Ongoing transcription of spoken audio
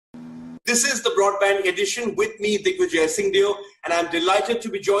This is the Broadband Edition with me, Digvijay Singhdeo, and I'm delighted to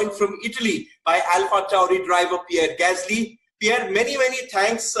be joined from Italy by Alpha Tauri driver Pierre Gasly. Pierre, many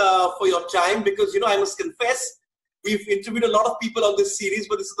thanks for your time because, I must confess, we've interviewed a lot of people on this series,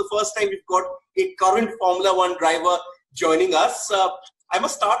 but this is the first time we've got a current Formula One driver joining us. I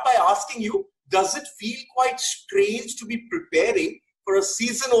must start by asking you, does it feel quite strange to be preparing for a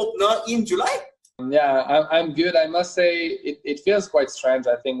season opener in July? Yeah, I'm good. I must say it feels quite strange.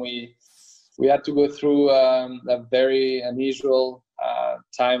 I think we had to go through a very unusual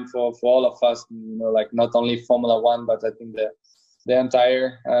time for all of us, like not only Formula One, but I think the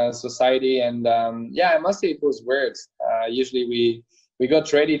entire society. And yeah, I must say it was weird. Usually we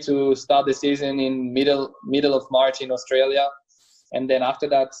got ready to start the season in middle of March in Australia. And then after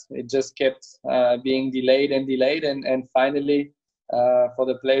that, it just kept being delayed, and finally, for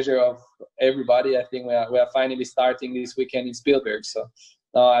the pleasure of everybody, I think we are finally starting this weekend in Spielberg. So,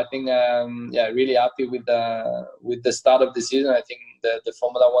 I think really happy with the start of the season. I think the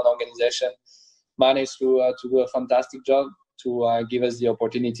Formula One organization managed to do a fantastic job to give us the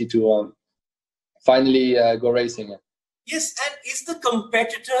opportunity to finally go racing. Yes, and is the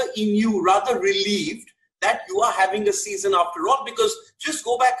competitor in you rather relieved that you are having a season after all? Because just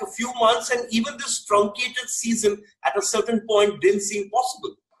go back a few months and even this truncated season at a certain point didn't seem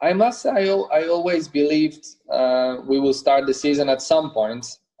possible. I must say, I always believed we will start the season at some point.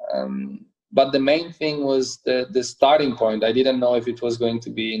 But the main thing was the starting point. I didn't know if it was going to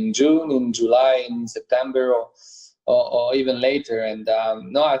be in June, in July, in September, or even later. And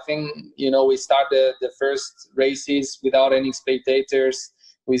no, I think, we started the first races without any spectators,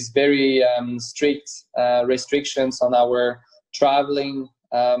 with very strict restrictions on our traveling,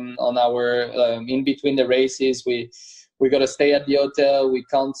 on our in between the races. We got to stay at the hotel. We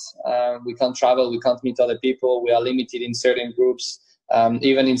can't travel. We can't meet other people. We are limited in certain groups,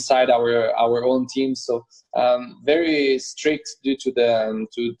 even inside our own team. So very strict due to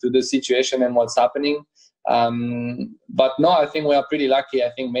the situation and what's happening. But no, I think we are pretty lucky. I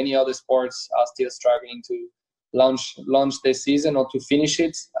think many other sports are still struggling to launch this season or to finish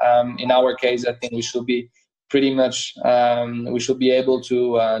it. In our case, I think we should be pretty much we should be able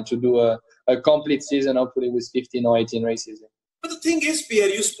to do a complete season, hopefully with 15 or 18 races. But the thing is, Pierre,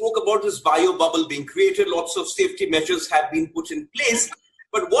 you spoke about this bio bubble being created. Lots of safety measures have been put in place.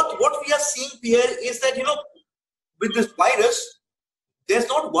 But what we are seeing, Pierre, is that with this virus, there's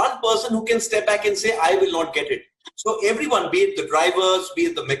not one person who can step back and say, I will not get it. So everyone, be it the drivers, be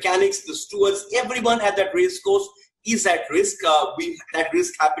it the mechanics, the stewards, everyone at that race course is at risk. That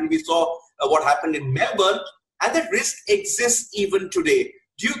risk happened. We saw what happened in Melbourne, and that risk exists even today.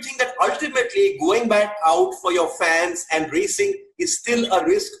 Do you think that ultimately going back out for your fans and racing is still a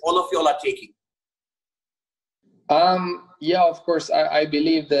risk all of you all are taking? Yeah, of course. I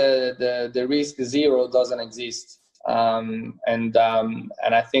believe the risk zero doesn't exist. And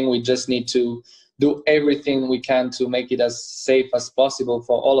I think we just need to do everything we can to make it as safe as possible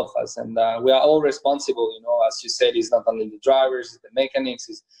for all of us. And we are all responsible, as you said, it's not only the drivers, it's the mechanics,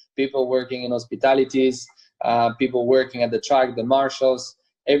 it's people working in hospitalities, people working at the track, the marshals,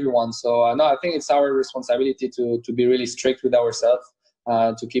 everyone. So no, I think it's our responsibility to be really strict with ourselves,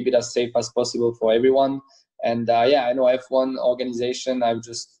 to keep it as safe as possible for everyone. And yeah, I know F1 organization, I've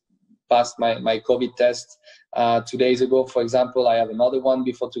just passed my COVID test 2 days ago, for example. I have another one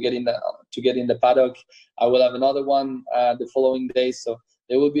before to get in the paddock. I will have another one the following day. So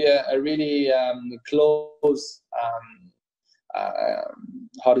there will be a really close,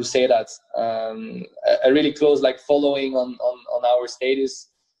 how to say that, a really close following on our status.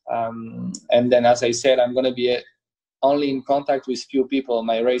 And then, as I said, I'm going to be only in contact with few people,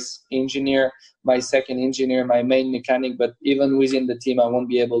 my race engineer, my second engineer, my main mechanic, but even within the team, I won't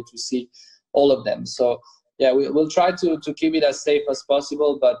be able to see all of them. So yeah, we'll try to keep it as safe as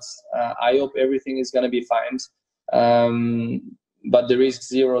possible, but I hope everything is going to be fine. But the risk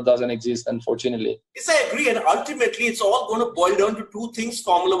zero doesn't exist, unfortunately. Yes, I agree. And ultimately, it's all going to boil down to two things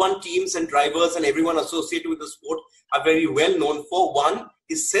Formula One teams and drivers and everyone associated with the sport are very well known for. One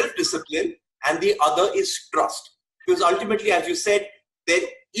is self-discipline and the other is trust. Because ultimately, as you said, that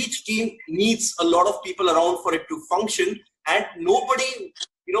each team needs a lot of people around for it to function, and nobody,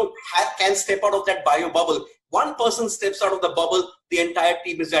 can step out of that bio bubble. One person steps out of the bubble, the entire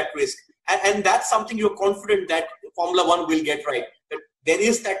team is at risk. And that's something you're confident that Formula One will get right. That there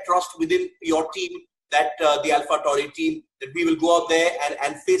is that trust within your team, that the Alpha Tauri team, that we will go out there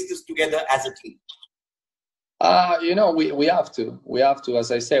and face this together as a team. We have to,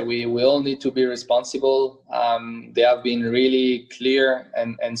 as I said, we all need to be responsible. They have been really clear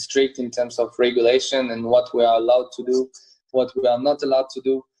and strict in terms of regulation and what we are allowed to do, what we are not allowed to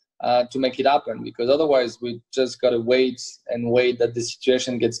do. to make it happen, because otherwise we just gotta wait that the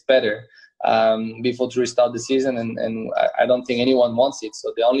situation gets better before to restart the season, and I don't think anyone wants it.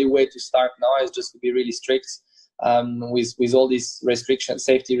 So the only way to start now is just to be really strict with all these restrictions,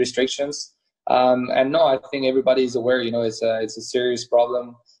 safety restrictions. And no, I think everybody is aware. It's a serious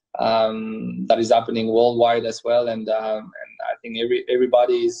problem that is happening worldwide as well, and I think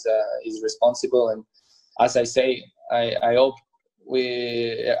everybody is responsible. And as I say, I hope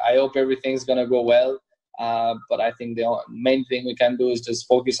everything's gonna go well. But I think the main thing we can do is just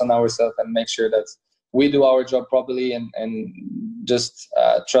focus on ourselves and make sure that we do our job properly, and just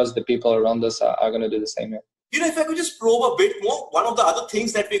trust the people around us are going to do the same. If I could just probe a bit more, one of the other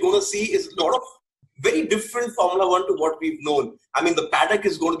things that we're going to see is a lot of very different Formula One to what we've known. I mean, the paddock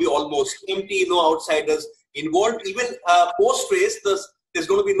is going to be almost empty, no outsiders involved. Even post-race, there's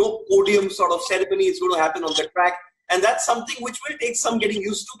going to be no podium sort of ceremony. It's going to happen on the track. And that's something which will take some getting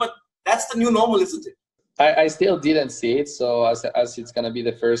used to, but that's the new normal, isn't it? I still didn't see it, so as it's gonna be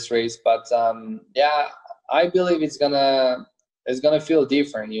the first race, but yeah, I believe it's gonna feel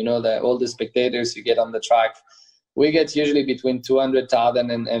different. That all the spectators you get on the track, we get usually between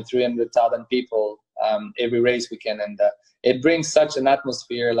 200,000 and 300,000 people every race weekend, and it brings such an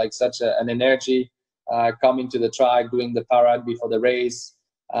atmosphere, like such an energy coming to the track, doing the parade before the race.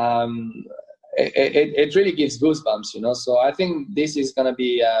 It really gives goosebumps, So I think this is gonna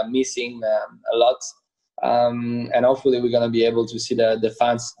be missing a lot. And hopefully we're going to be able to see the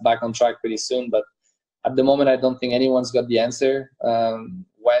fans back on track pretty soon. But at the moment, I don't think anyone's got the answer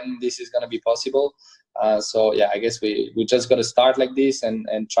when this is going to be possible. So yeah, I guess we just got to start like this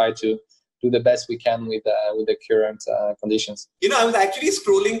and try to do the best we can with the current conditions. I was actually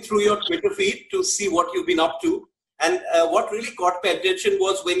scrolling through your Twitter feed to see what you've been up to. And what really caught my attention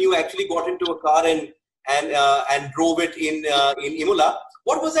was when you actually got into a car and drove it in Imola.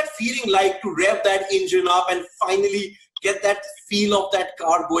 What was that feeling like to rev that engine up and finally get that feel of that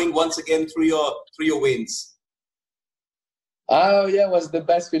car going once again through your veins? Oh yeah, it was the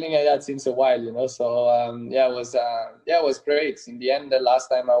best feeling I had since a while, So it was great. In the end, the last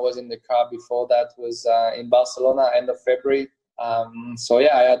time I was in the car before that was in Barcelona, end of February. So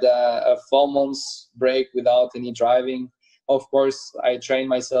yeah, I had a 4 months break without any driving. Of course, I trained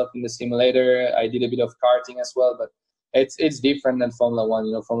myself in the simulator. I did a bit of karting as well, but it's different than Formula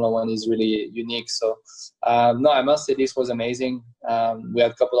One. Formula One is really unique. So no, I must say this was amazing. We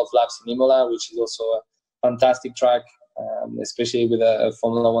had a couple of laps in Imola, which is also a fantastic track, especially with a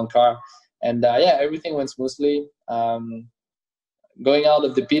Formula One car. And yeah, everything went smoothly. Going out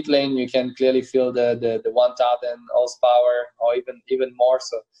of the pit lane, you can clearly feel the 1,000 horsepower or even more.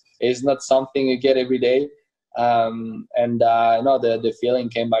 So it's not something you get every day. No, the feeling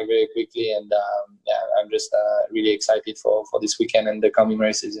came back very quickly, and yeah, I'm just really excited for this weekend and the coming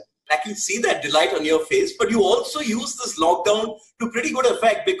races. I can see that delight on your face, but you also used this lockdown to pretty good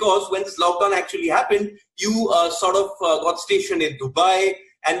effect, because when this lockdown actually happened, you sort of got stationed in Dubai,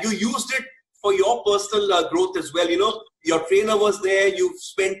 and you used it for your personal growth as well. Your trainer was there, you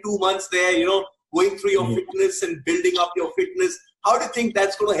spent 2 months there, going through your fitness and building up your fitness. How do you think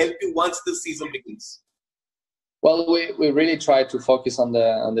that's going to help you once this season begins? Well, we really try to focus on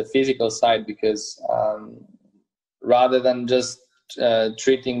the physical side, because rather than just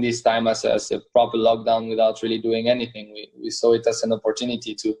treating this time as a proper lockdown without really doing anything, we saw it as an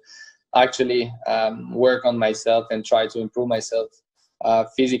opportunity to actually work on myself and try to improve myself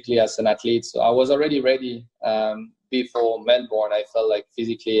physically as an athlete. So I was already ready before Melbourne. I felt like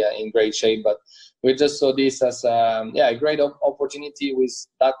physically in great shape, but we just saw this as a great opportunity with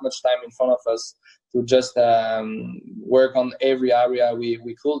that much time in front of us to just work on every area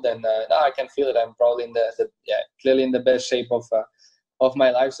we could. And now I can feel it. I'm probably clearly in the best shape of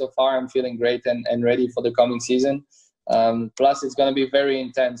my life so far. I'm feeling great and ready for the coming season. Plus, it's going to be very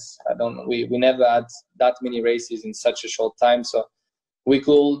intense. We never had that many races in such a short time, so we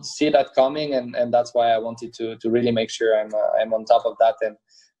could see that coming, and that's why I wanted to really make sure I'm on top of that and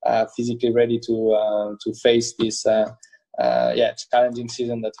physically ready to face this challenging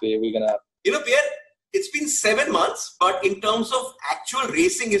season that we're gonna have. Pierre, it's been 7 months, but in terms of actual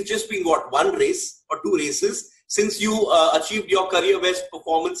racing, it's just been what, 1 race or 2 races since you achieved your career best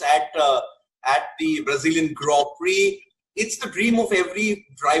performance at the Brazilian Grand Prix. It's the dream of every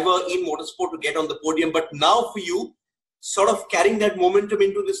driver in motorsport to get on the podium, but now for you, sort of carrying that momentum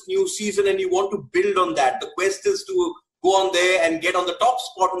into this new season, and you want to build on that. The quest is to go on there and get on the top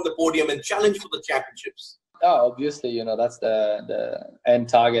spot on the podium and challenge for the championships. Oh, obviously, that's the end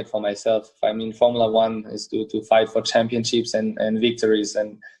target for myself. I mean, Formula One is to fight for championships and victories,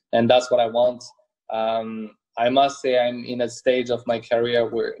 and that's what I want. I must say I'm in a stage of my career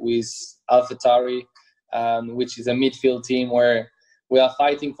with Alpha Tauri, which is a midfield team where we are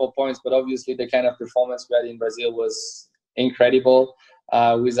fighting for points, but obviously the kind of performance we had in Brazil was incredible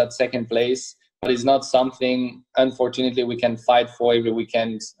with that second place. But it's not something, unfortunately, we can fight for every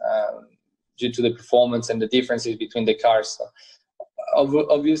weekend due to the performance and the differences between the cars. So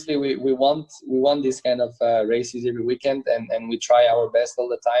obviously, we want this kind of races every weekend, and we try our best all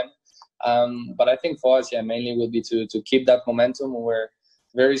the time. But I think for us, mainly will be to keep that momentum. We're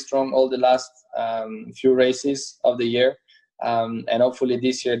very strong all the last few races of the year, and hopefully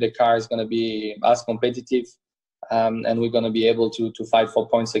this year the car is going to be as competitive, and we're going to be able to fight for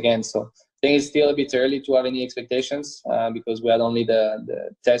points again. So I think it's still a bit early to have any expectations because we had only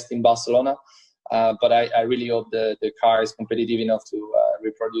the test in Barcelona. But I really hope the car is competitive enough to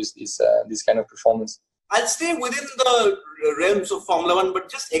reproduce this kind of performance. I'll stay within the realms of Formula One,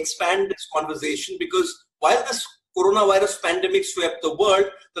 but just expand this conversation, because while this coronavirus pandemic swept the world,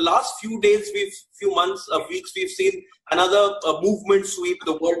 the last few days, weeks, we've seen another movement sweep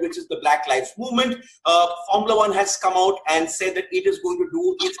the world, which is the Black Lives Movement. Formula One has come out and said that it is going to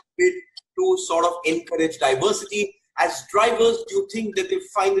do its bit to sort of encourage diversity. As drivers, do you think that they've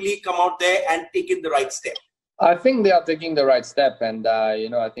finally come out there and taken the right step? I think they are taking the right step, and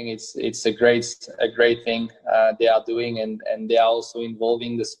I think it's a great thing they are doing, and they are also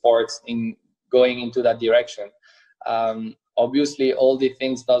involving the sports in going into that direction. Obviously, all the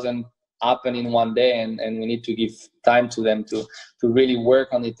things doesn't happen in one day, and we need to give time to them to really work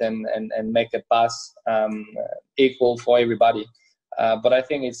on it and make a pass equal for everybody. But I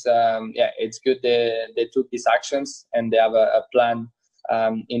think it's good they took these actions and they have a plan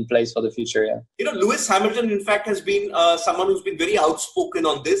in place for the future. Lewis Hamilton, in fact, has been someone who's been very outspoken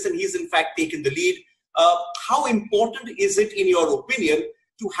on this, and he's in fact taken the lead. How important is it, in your opinion,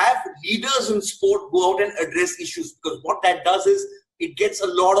 to have leaders in sport go out and address issues? Because what that does is it gets a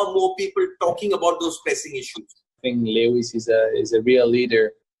lot of more people talking about those pressing issues. I think Lewis is a real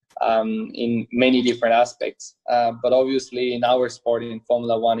leader in many different aspects. But obviously in our sport, in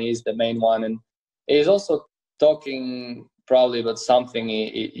Formula One, he is the main one. And he's also talking probably about something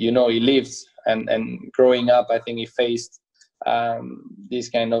he lives. And growing up, I think he faced these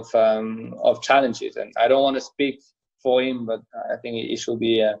kind of challenges. And I don't want to speak for him, but I think he should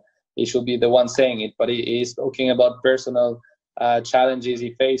be the one saying it. But he is talking about personal challenges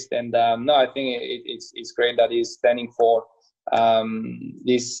he faced. And I think it's great that he's standing for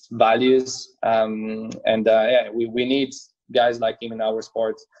these values, we need guys like him in our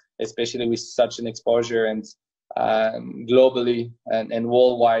sport, especially with such an exposure and globally and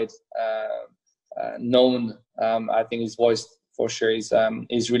worldwide known. I think his voice for sure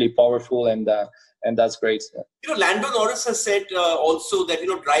is really powerful, and that's great. Lando Norris has said also that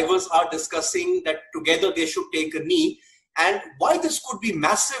drivers are discussing that together they should take a knee, and why this could be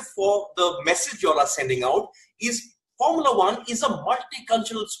massive for the message you all are sending out is Formula One is a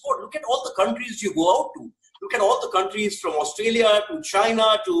multicultural sport. Look at all the countries you go out to. Look at all the countries from Australia to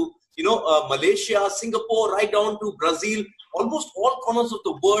China to Malaysia, Singapore, right down to Brazil. Almost all corners of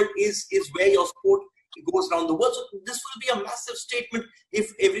the world is where your sport goes around the world. So this will be a massive statement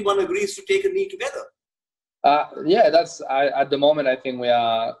if everyone agrees to take a knee together. At the moment I think we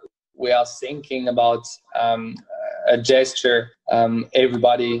are thinking about a gesture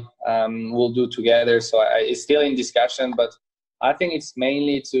everybody will do together. So it's still in discussion, but I think it's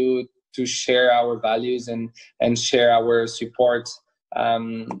mainly to share our values and share our support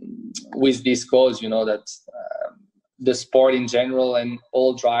with this cause. That the sport in general and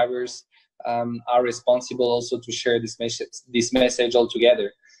all drivers are responsible also to share this message all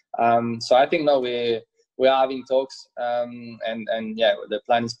together. So I think we are having talks, and the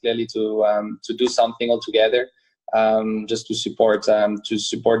plan is clearly to do something all together. Just to support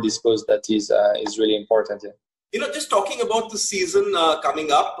this cause that is really important. Just talking about the season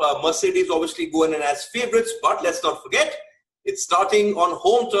coming up, Mercedes obviously going in as favorites, but let's not forget it's starting on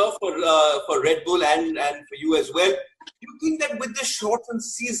home turf for Red Bull and for you as well. Do you think that with this shortened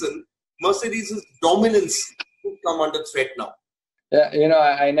season, Mercedes' dominance could come under threat now?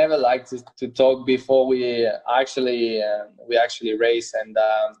 Yeah, I never like to talk before we actually race, and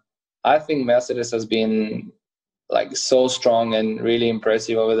I think Mercedes has been so strong and really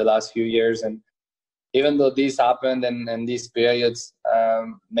impressive over the last few years. And even though this happened and these periods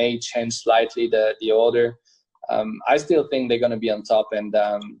may change slightly the order, I still think they're going to be on top. And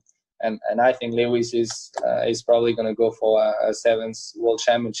I think Lewis is probably going to go for a 7th world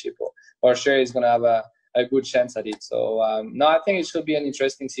championship. For sure, he's going to have a good chance at it. So I think it should be an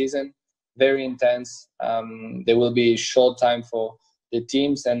interesting season, very intense. There will be short time for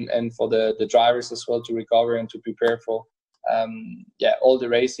teams and for the drivers as well to recover and to prepare for all the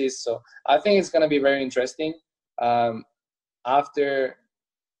races. So I think it's going to be very interesting. After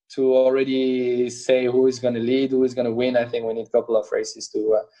to already say who is going to lead, who is going to win, I think we need a couple of races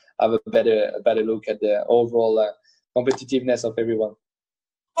to have a better look at the overall competitiveness of everyone.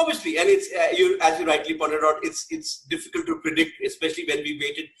 Obviously, and it's as you rightly pointed out, it's difficult to predict, especially when we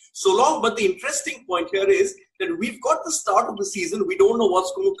waited so long. But the interesting point here is that we've got the start of the season. We don't know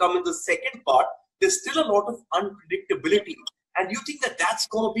what's going to come in the second part. There's still a lot of unpredictability. And you think that that's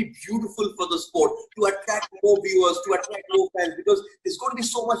going to be beautiful for the sport, to attract more viewers, to attract more fans, because there's going to be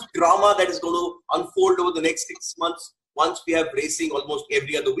so much drama that is going to unfold over the next 6 months once we have racing almost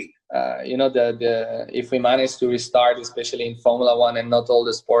every other week. If we manage to restart, especially in Formula One and not all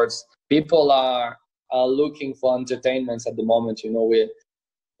the sports, people are looking for entertainments at the moment.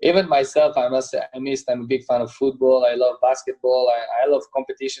 Even myself, I must say, I'm a big fan of football. I love basketball. I love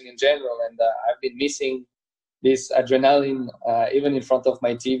competition in general, and I've been missing this adrenaline even in front of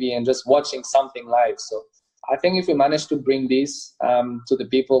my TV and just watching something live. So I think if we manage to bring this to the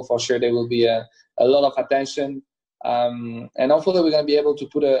people, for sure there will be a lot of attention, and hopefully we're going to be able to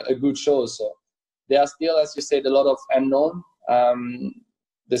put a good show. So there are still, as you said, a lot of unknown.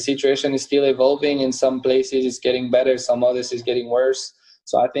 The situation is still evolving. In some places it's getting better, some others is getting worse.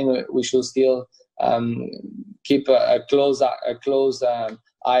 So I think we should still keep a close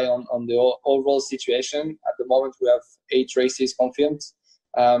eye on the overall situation. At the moment, we have 8 races confirmed.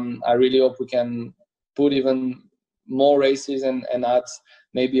 I really hope we can put even more races and add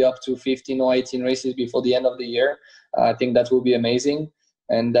maybe up to 15 or 18 races before the end of the year. I think that will be amazing.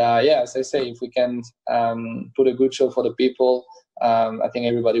 And as I say, if we can put a good show for the people, I think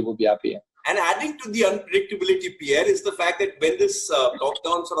everybody will be happy. And adding to the unpredictability, Pierre, is the fact that when this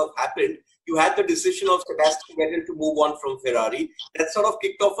lockdown sort of happened, you had the decision of Sebastian Vettel to move on from Ferrari. That sort of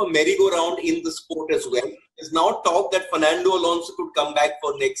kicked off a merry-go-round in the sport as well. There's now talk that Fernando Alonso could come back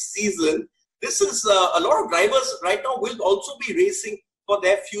for next season. This is a lot of drivers right now will also be racing for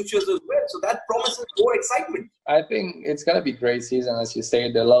their futures as well. So that promises more excitement. I think it's going to be a great season. As you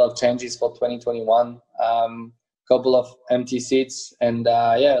said, there are a lot of changes for 2021. Couple of empty seats and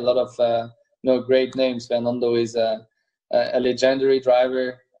a lot of great names. Fernando is a legendary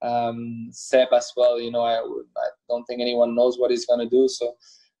driver. Seb as well. I don't think anyone knows what he's going to do. So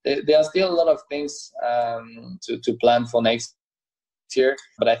there are still a lot of things to plan for next year.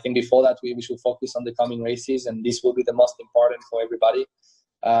 But I think before that, we should focus on the coming races, and this will be the most important for everybody.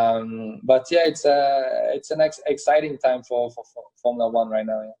 It's an exciting time for Formula One right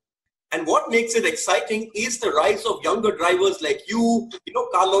now. Yeah. And what makes it exciting is the rise of younger drivers like you.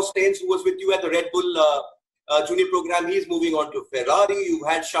 Carlos Sainz, who was with you at the Red Bull junior program, he's moving on to Ferrari. You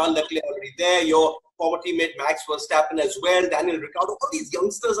had Charles Leclerc already there. Your former teammate Max Verstappen as well. Daniel Ricciardo. All these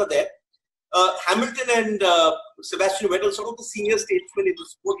youngsters are there. Hamilton and Sebastian Vettel, sort of the senior statesmen in the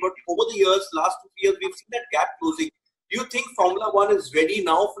sport. But over the years, last 2 years, we've seen that gap closing. Do you think Formula One is ready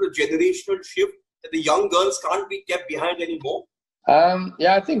now for a generational shift, that the young girls can't be kept behind anymore?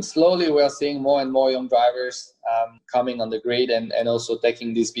 I think slowly we are seeing more and more young drivers coming on the grid and also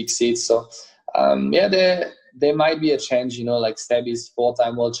taking these big seats. So there might be a change, like Seb is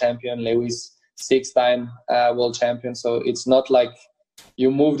 4-time world champion, Lewis 6-time world champion. So it's not like you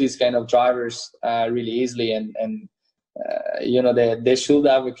move these kind of drivers really easily, and they should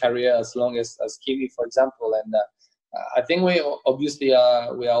have a career as long as Kimi, for example. And I think we are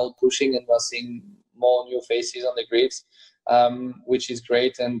all pushing, and we're seeing more new faces on the grids. Which is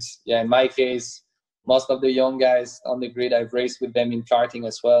great. And in my case, most of the young guys on the grid, I've raced with them in karting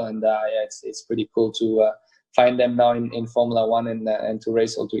as well, and it's pretty cool to find them now in Formula One and to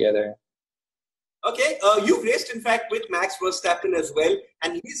race all together. Okay, you've raced in fact with Max Verstappen as well,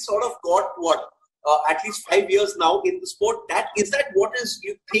 and he's sort of got at least 5 years now in the sport. Is that what is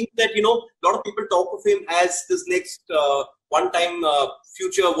you think that a lot of people talk of him as this next one-time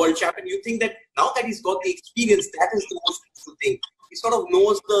future world champion? You think that now that he's got the experience, that is the most beautiful thing. He sort of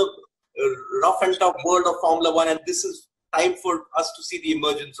knows the rough and tough world of Formula One, and this is time for us to see the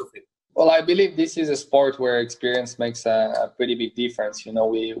emergence of him. Well, I believe this is a sport where experience makes a pretty big difference.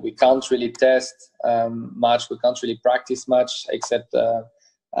 We can't really test much, we can't really practice much, except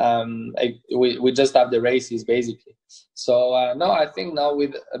we just have the races basically. So I think now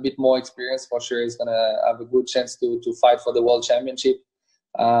with a bit more experience, for sure he's gonna have a good chance to fight for the world championship.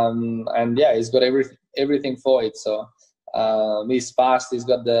 He's got everything for it. So he's fast, he's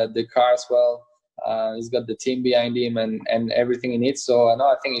got the car as well, he's got the team behind him and everything in it. So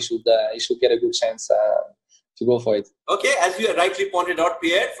I think he should get a good chance go for it. Okay, as you rightly pointed out,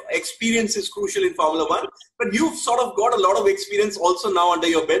 Pierre, experience is crucial in Formula One, but you've sort of got a lot of experience also now under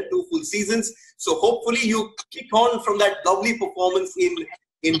your belt, 2 full seasons. So hopefully you kick on from that lovely performance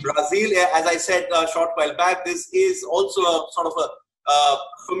in Brazil. As I said a short while back, this is also a sort of a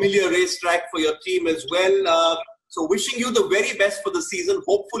familiar racetrack for your team as well. So wishing you the very best for the season.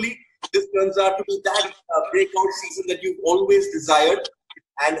 Hopefully this turns out to be that breakout season that you've always desired.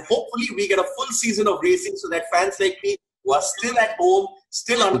 And hopefully we get a full season of racing so that fans like me who are still at home,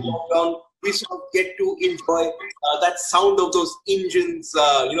 still under lockdown, we sort of get to enjoy that sound of those engines,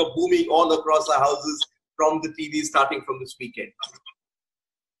 booming all across our houses from the TV starting from this weekend.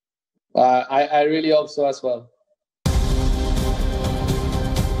 I really hope so as well.